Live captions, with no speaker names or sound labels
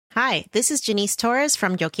Hi, this is Janice Torres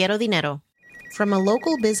from Yo Quiero Dinero. From a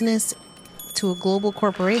local business to a global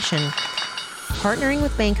corporation, partnering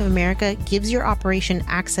with Bank of America gives your operation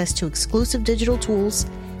access to exclusive digital tools,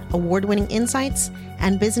 award-winning insights,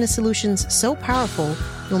 and business solutions so powerful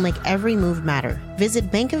you'll make every move matter.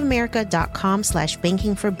 Visit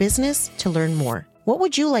bankofamerica.com/banking for business to learn more. What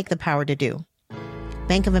would you like the power to do?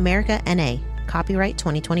 Bank of America, N.A. Copyright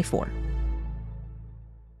 2024.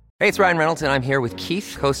 Hey, it's Ryan Reynolds, and I'm here with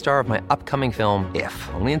Keith, co-star of my upcoming film, If,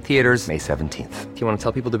 only in theaters May 17th. Do you want to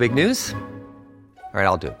tell people the big news? All right,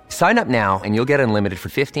 I'll do it. Sign up now and you'll get unlimited for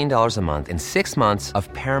 $15 a month and 6 months of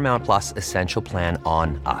Paramount Plus Essential Plan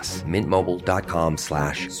on us.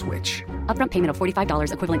 MintMobile.com/switch. Upfront payment of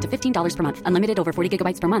 $45 equivalent to $15 per month. Unlimited over 40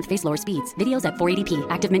 gigabytes per month. Face lower speeds. Videos at 480p.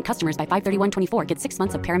 Active Mint customers by 531.24 get 6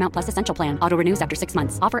 months of Paramount Plus Essential Plan. Auto renews after 6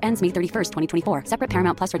 months. Offer ends May 31st, 2024. Separate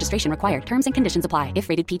Paramount Plus registration required. Terms and conditions apply if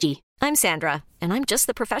rated PG. I'm Sandra, and I'm just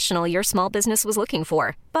the professional your small business was looking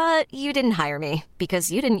for. But you didn't hire me because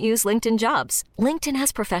you didn't use LinkedIn Jobs. LinkedIn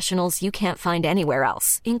has professionals you can't find anywhere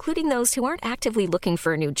else, including those who aren't actively looking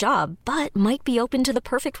for a new job, but might be open to the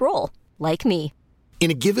perfect role, like me.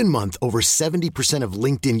 In a given month, over 70% of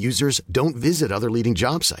LinkedIn users don't visit other leading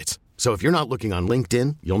job sites. So if you're not looking on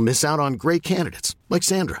LinkedIn, you'll miss out on great candidates like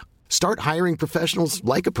Sandra. Start hiring professionals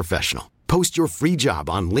like a professional. Post your free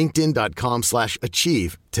job on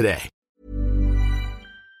linkedin.com/achieve today.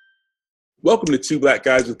 Welcome to Two Black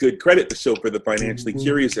Guys with Good Credit, the show for the financially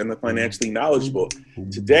curious and the financially knowledgeable.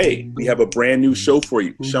 Today, we have a brand new show for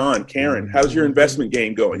you. Sean, Karen, how's your investment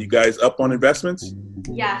game going? You guys up on investments?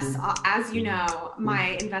 Yes, as you know,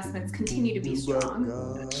 my investments continue to be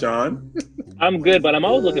strong. Sean? I'm good, but I'm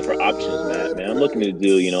always looking for options, man. I'm looking to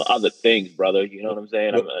do, other things, brother. You know what I'm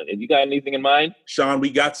saying? Have you got anything in mind? Sean, we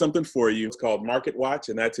got something for you. It's called Market Watch,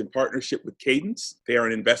 and that's in partnership with Cadence. They are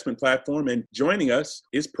an investment platform, and joining us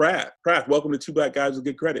is Prath. Prath, welcome to Two Black Guys with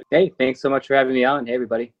Good Credit. Hey, thanks so much for having me on. Hey,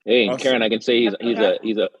 everybody. Hey, awesome. Karen, I can say he's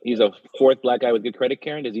a fourth black guy with good credit.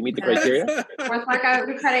 Karen, does he meet the criteria? Fourth black guy with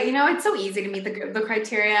good credit. It's so easy to meet the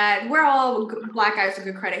criteria. We're all black guys with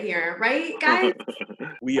good credit here, right, guys?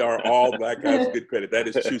 We are all black guys with good credit. That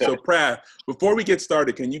is true. So, Prath, before we get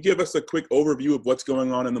started, can you give us a quick overview of what's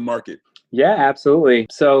going on in the market? Yeah, absolutely.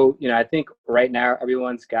 So, I think right now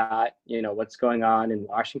everyone's got, what's going on in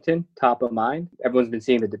Washington top of mind. Everyone's been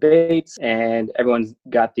seeing the debates and everyone's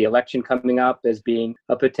got the election coming up as being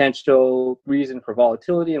a potential reason for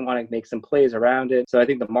volatility and want to make some plays around it. So I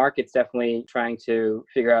think the market's definitely trying to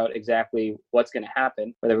figure out exactly what's going to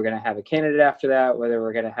happen, whether we're going to have a candidate after that, whether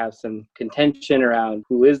we're going to have some contention around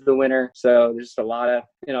who is the winner. So there's just a lot of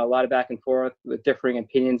back and forth with differing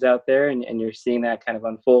opinions out there. And you're seeing that kind of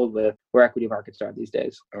unfold with where equity markets are these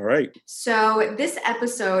days. All right. So this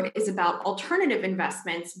episode is about alternative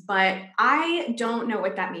investments, but I don't know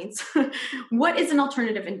what that means. What is an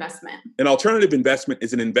alternative investment? An alternative investment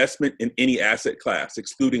is an investment in any asset class,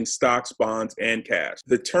 excluding stocks, bonds, and cash.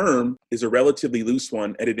 The term is a relatively loose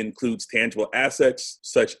one, and it includes tangible assets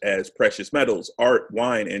such as precious metals, art,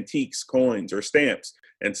 wine, antiques, coins, or stamps,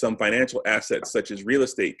 and some financial assets such as real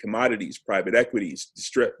estate, commodities, private equities,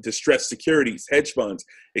 distressed securities, hedge funds,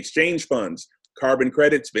 exchange funds, carbon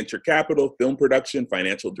credits, venture capital, film production,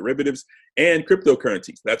 financial derivatives, and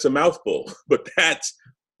cryptocurrencies. That's a mouthful, but that's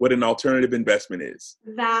what an alternative investment is.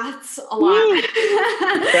 That's a lot.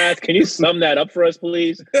 Prath, can you sum that up for us,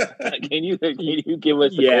 please? Can you give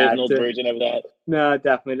us the Coles version of that? No,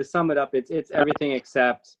 definitely. To sum it up, it's everything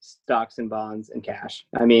except stocks and bonds and cash.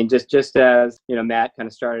 I mean, just as Matt kind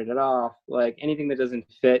of started it off, like anything that doesn't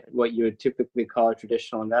fit what you would typically call a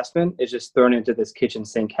traditional investment is just thrown into this kitchen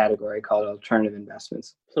sink category called alternative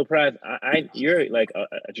investments. So, Prath, you're like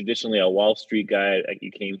traditionally a Wall Street guy, like you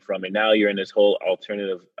came from, and now you're in this whole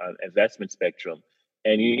alternative investment spectrum.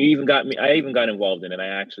 And you even got me. I even got involved in it.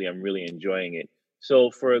 I'm really enjoying it. So,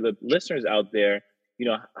 for the listeners out there,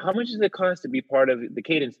 how much does it cost to be part of the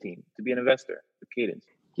Cadence team, to be an investor with Cadence?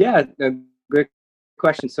 Yeah, great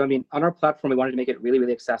question. So, on our platform, we wanted to make it really,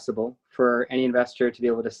 really accessible for any investor to be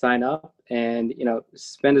able to sign up and,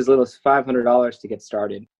 spend as little as $500 to get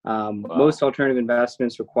started. Wow. Most alternative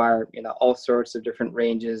investments require, all sorts of different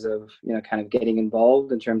ranges of, kind of getting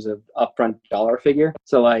involved in terms of upfront dollar figure.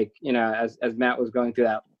 So like, as Matt was going through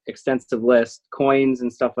that extensive list, coins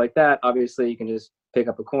and stuff like that, obviously you can just pick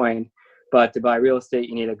up a coin. But to buy real estate,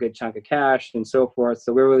 you need a good chunk of cash and so forth.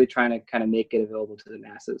 So we're really trying to kind of make it available to the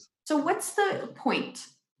masses. So what's the point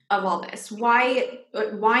of all this? Why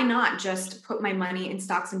not just put my money in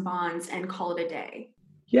stocks and bonds and call it a day?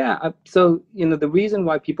 Yeah. So, the reason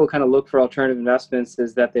why people kind of look for alternative investments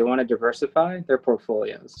is that they want to diversify their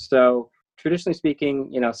portfolios. So traditionally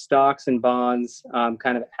speaking, stocks and bonds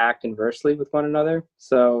kind of act inversely with one another.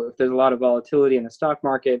 So if there's a lot of volatility in the stock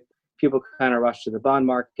market, people kind of rush to the bond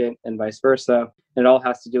market and vice versa. And it all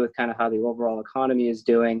has to do with kind of how the overall economy is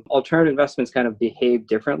doing. Alternative investments kind of behave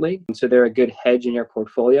differently. So they're a good hedge in your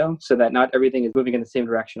portfolio so that not everything is moving in the same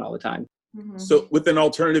direction all the time. Mm-hmm. So with an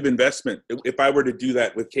alternative investment, if I were to do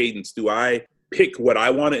that with Cadence, do I pick what I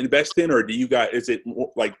want to invest in, or do you guys, is it more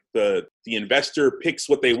like the investor picks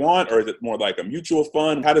what they want, or is it more like a mutual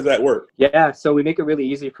fund? How does that work? Yeah, so we make it really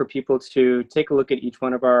easy for people to take a look at each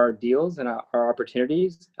one of our deals and our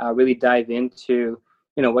opportunities, really dive into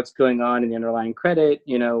what's going on in the underlying credit,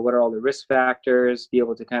 what are all the risk factors, be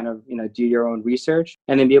able to kind of, do your own research,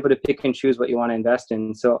 and then be able to pick and choose what you want to invest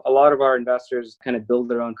in. So a lot of our investors kind of build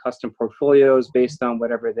their own custom portfolios based on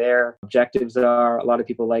whatever their objectives are. A lot of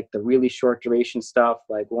people like the really short duration stuff,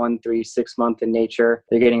 like 1, 3, 6 month in nature.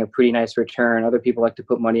 They're getting a pretty nice return. Other people like to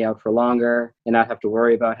put money out for longer and not have to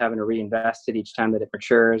worry about having to reinvest it each time that it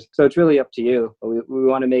matures. So it's really up to you. But we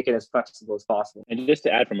want to make it as flexible as possible. And just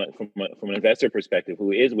to add from an investor perspective,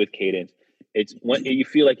 who is with Cadence, it's when you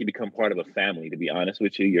feel like you become part of a family. To be honest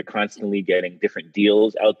with you, you're constantly getting different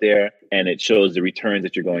deals out there, and it shows the returns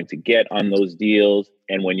that you're going to get on those deals.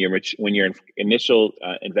 And when your initial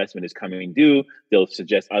investment is coming due, they'll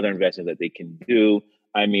suggest other investments that they can do.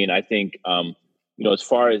 I mean, I think as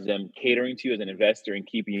far as them catering to you as an investor and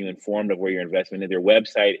keeping you informed of where your investment is, their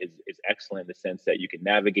website is excellent in the sense that you can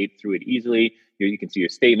navigate through it easily. You can see your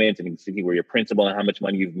statements and you can see where your principal and how much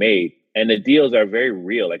money you've made. And the deals are very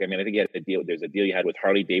real. Like, I think you had there's a deal you had with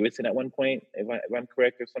Harley Davidson at one point, if I'm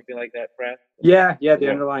correct, or something like that, Brad? Yeah. The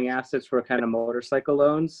underlying assets were kind of motorcycle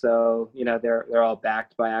loans. So, they're all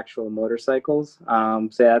backed by actual motorcycles. So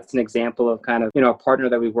that's an example of kind of, a partner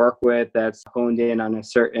that we work with that's honed in on a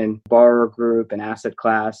certain borrower group and asset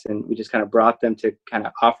class. And we just kind of brought them to kind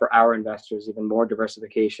of offer our investors even more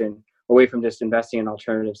diversification away from just investing in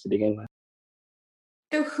alternatives to begin with.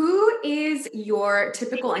 So who is your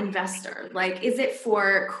typical investor? Like, is it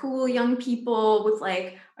for cool young people with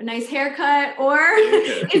like a nice haircut, or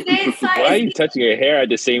is it? Why are you touching your hair at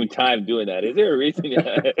the same time doing that? Is there a reason?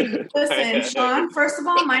 Listen, Sean, first of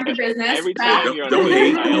all, mind your business. Every time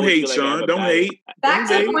Don't hate, Sean. Don't hate. Back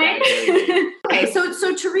to the point. Okay,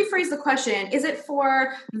 so to rephrase the question, is it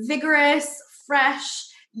for vigorous, fresh,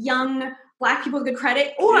 young Black people with good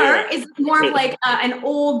credit, or is it more of like an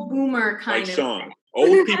old boomer kind of Sean? thing?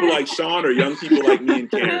 Old people like Sean or young people like me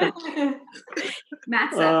and Karen?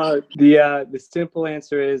 Matt said. The simple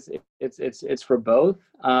answer is it's for both,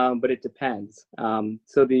 but it depends.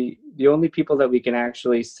 So the only people that we can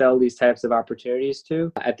actually sell these types of opportunities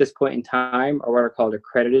to at this point in time are what are called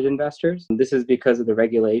accredited investors. This is because of the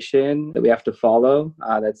regulation that we have to follow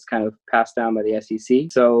that's kind of passed down by the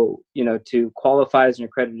SEC. So, to qualify as an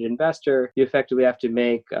accredited investor, you effectively have to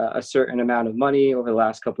make a certain amount of money over the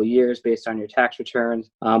last couple of years based on your tax returns,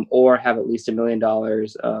 or have at least $1 million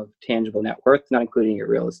of tangible net worth, not including your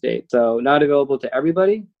real estate. So not available to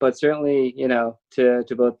everybody, but certainly, to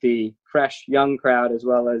both the fresh young crowd as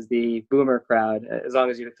well as the boomer crowd, as long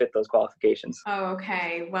as you fit those qualifications. Oh,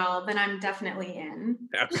 okay. Well, then I'm definitely in.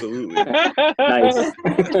 Absolutely. Nice.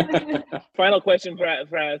 Final question, Brad.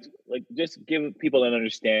 Like, just give people an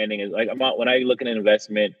understanding. Is like, when I look at an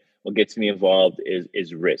investment, what gets me involved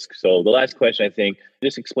is risk. So the last question, I think,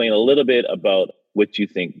 just explain a little bit about what you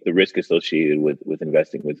think the risk associated with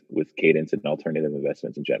investing with Cadence and alternative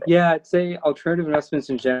investments in general. Yeah, I'd say alternative investments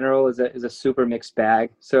in general is a super mixed bag.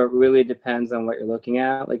 So it really depends on what you're looking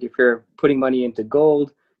at. Like, if you're putting money into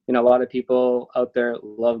gold, a lot of people out there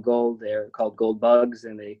love gold. They're called gold bugs,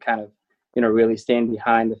 and they kind of really stand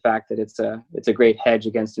behind the fact that it's a great hedge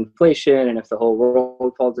against inflation. And if the whole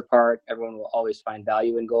world falls apart, everyone will always find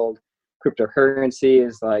value in gold. Cryptocurrency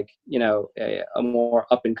is like, a more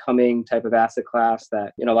up and coming type of asset class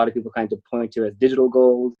that, a lot of people kind of point to as digital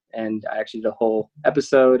gold. And I actually did a whole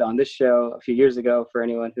episode on this show a few years ago for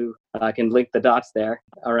anyone who can link the dots there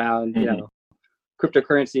around,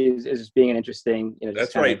 cryptocurrency is just being an interesting,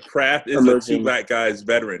 That's right. Pratt is emerging. A Two Black Guys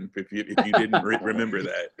veteran, if you didn't remember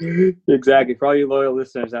that. Exactly. For all you loyal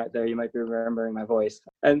listeners out there, you might be remembering my voice.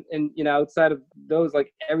 And outside of those,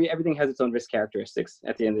 like everything has its own risk characteristics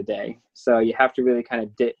at the end of the day. So you have to really kind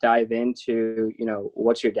of dive into,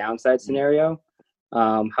 what's your downside scenario,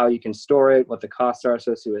 how you can store it, what the costs are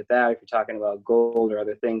associated with that. If you're talking about gold or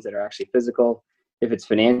other things that are actually physical. If it's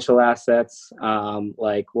financial assets,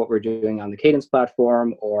 like what we're doing on the Cadence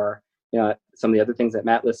platform, or some of the other things that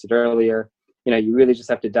Matt listed earlier, you really just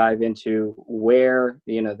have to dive into where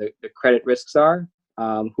the credit risks are,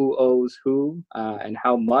 who owes who and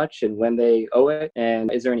how much and when they owe it,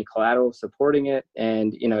 and is there any collateral supporting it,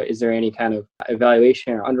 and is there any kind of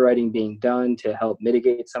evaluation or underwriting being done to help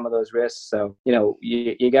mitigate some of those risks. So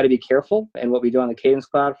you got to be careful, and what we do on the Cadence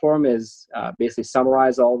platform is basically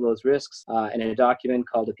summarize all of those risks in a document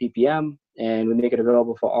called a PPM, and we make it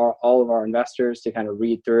available for all of our investors to kind of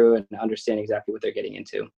read through and understand exactly what they're getting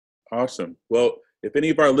into. Awesome. Well, if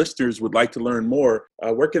any of our listeners would like to learn more,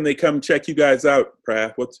 where can they come check you guys out,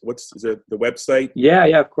 Praf? Is it the website? Yeah,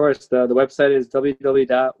 of course. The website is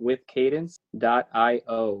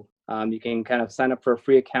www.withcadence.io. You can kind of sign up for a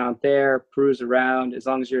free account there, peruse around. As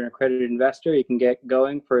long as you're an accredited investor, you can get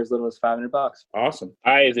going for as little as $500. Awesome.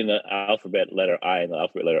 I is in the alphabet letter I and the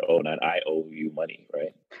alphabet letter O, not I owe you money,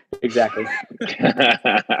 right? Exactly.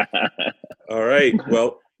 All right.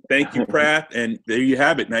 Well, thank you, Praf. And there you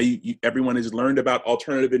have it. Now everyone has learned about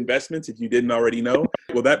alternative investments if you didn't already know.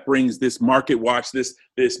 Well, that brings this Market Watch, this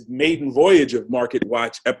maiden voyage of Market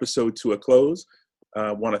Watch episode to a close.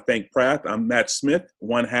 I want to thank Praf. I'm Matt Smith,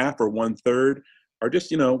 1/2 or 1/3, or just,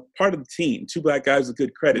 part of the team. Two black guys with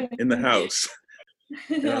good credit in the house.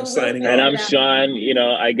 And I'm signing off. And I'm Sean.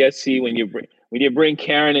 I guess when you bring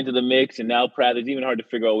Karen into the mix and now Praf, it's even hard to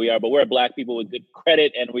figure out who we are, but we're black people with good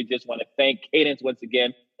credit, and we just want to thank Cadence once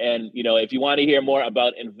again. And, if you want to hear more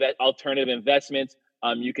about alternative investments,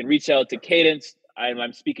 you can reach out to Cadence.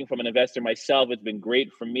 I'm speaking from an investor myself. It's been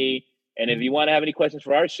great for me. And if you want to have any questions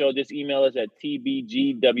for our show, just email us at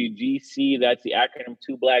tbgwgc. That's the acronym,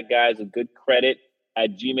 Two Black Guys with Good Credit,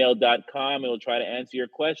 @gmail.com. And we'll try to answer your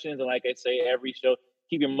questions. And like I say, every show,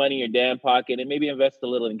 keep your money in your damn pocket and maybe invest a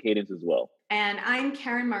little in Cadence as well. And I'm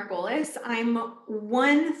Karen Margolis. I'm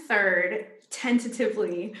 1/3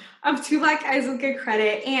 tentatively of Two Black Guys with Good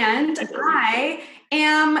Credit. And I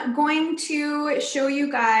am going to show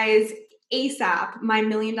you guys ASAP my $1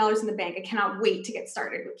 million in the bank. I cannot wait to get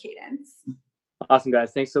started with Cadence. Awesome,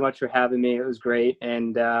 guys. Thanks so much for having me. It was great.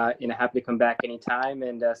 And happy to come back anytime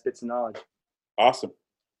and spit some knowledge. Awesome.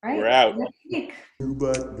 All right. We're out. Two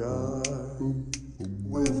black guys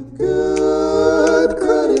with good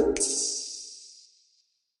credit.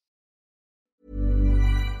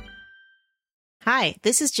 Hi,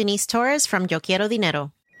 this is Janice Torres from Yo Quiero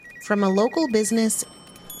Dinero. From a local business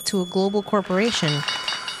to a global corporation,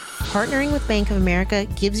 partnering with Bank of America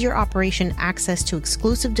gives your operation access to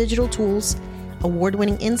exclusive digital tools,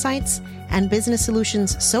 award-winning insights, and business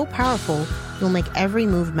solutions so powerful you'll make every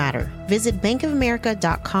move matter. Visit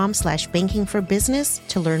bankofamerica.com/banking for business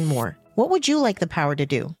to learn more. What would you like the power to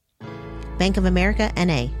do? Bank of America,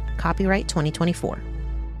 N.A., copyright 2024.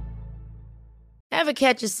 Ever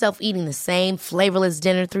catch yourself eating the same flavorless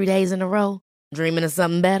dinner 3 days in a row? Dreaming of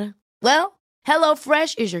something better? Well,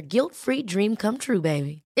 HelloFresh is your guilt-free dream come true,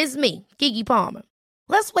 baby. It's me, Keke Palmer.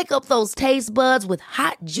 Let's wake up those taste buds with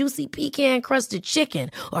hot, juicy pecan-crusted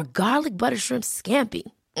chicken or garlic butter shrimp scampi.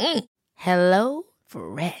 Hello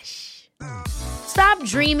Fresh. Stop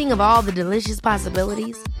dreaming of all the delicious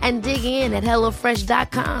possibilities and dig in at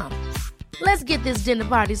HelloFresh.com. Let's get this dinner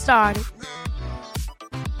party started.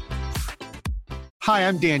 Hi,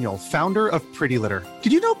 I'm Daniel, founder of Pretty Litter.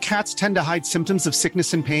 Did you know cats tend to hide symptoms of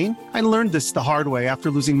sickness and pain? I learned this the hard way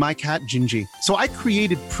after losing my cat, Gingy. So I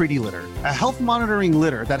created Pretty Litter, a health monitoring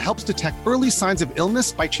litter that helps detect early signs of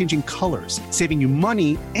illness by changing colors, saving you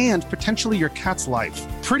money and potentially your cat's life.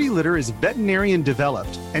 Pretty Litter is veterinarian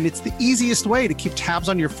developed, and it's the easiest way to keep tabs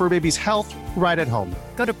on your fur baby's health right at home.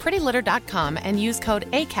 Go to prettylitter.com and use code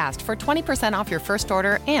ACAST for 20% off your first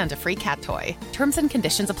order and a free cat toy. Terms and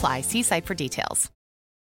conditions apply. See site for details.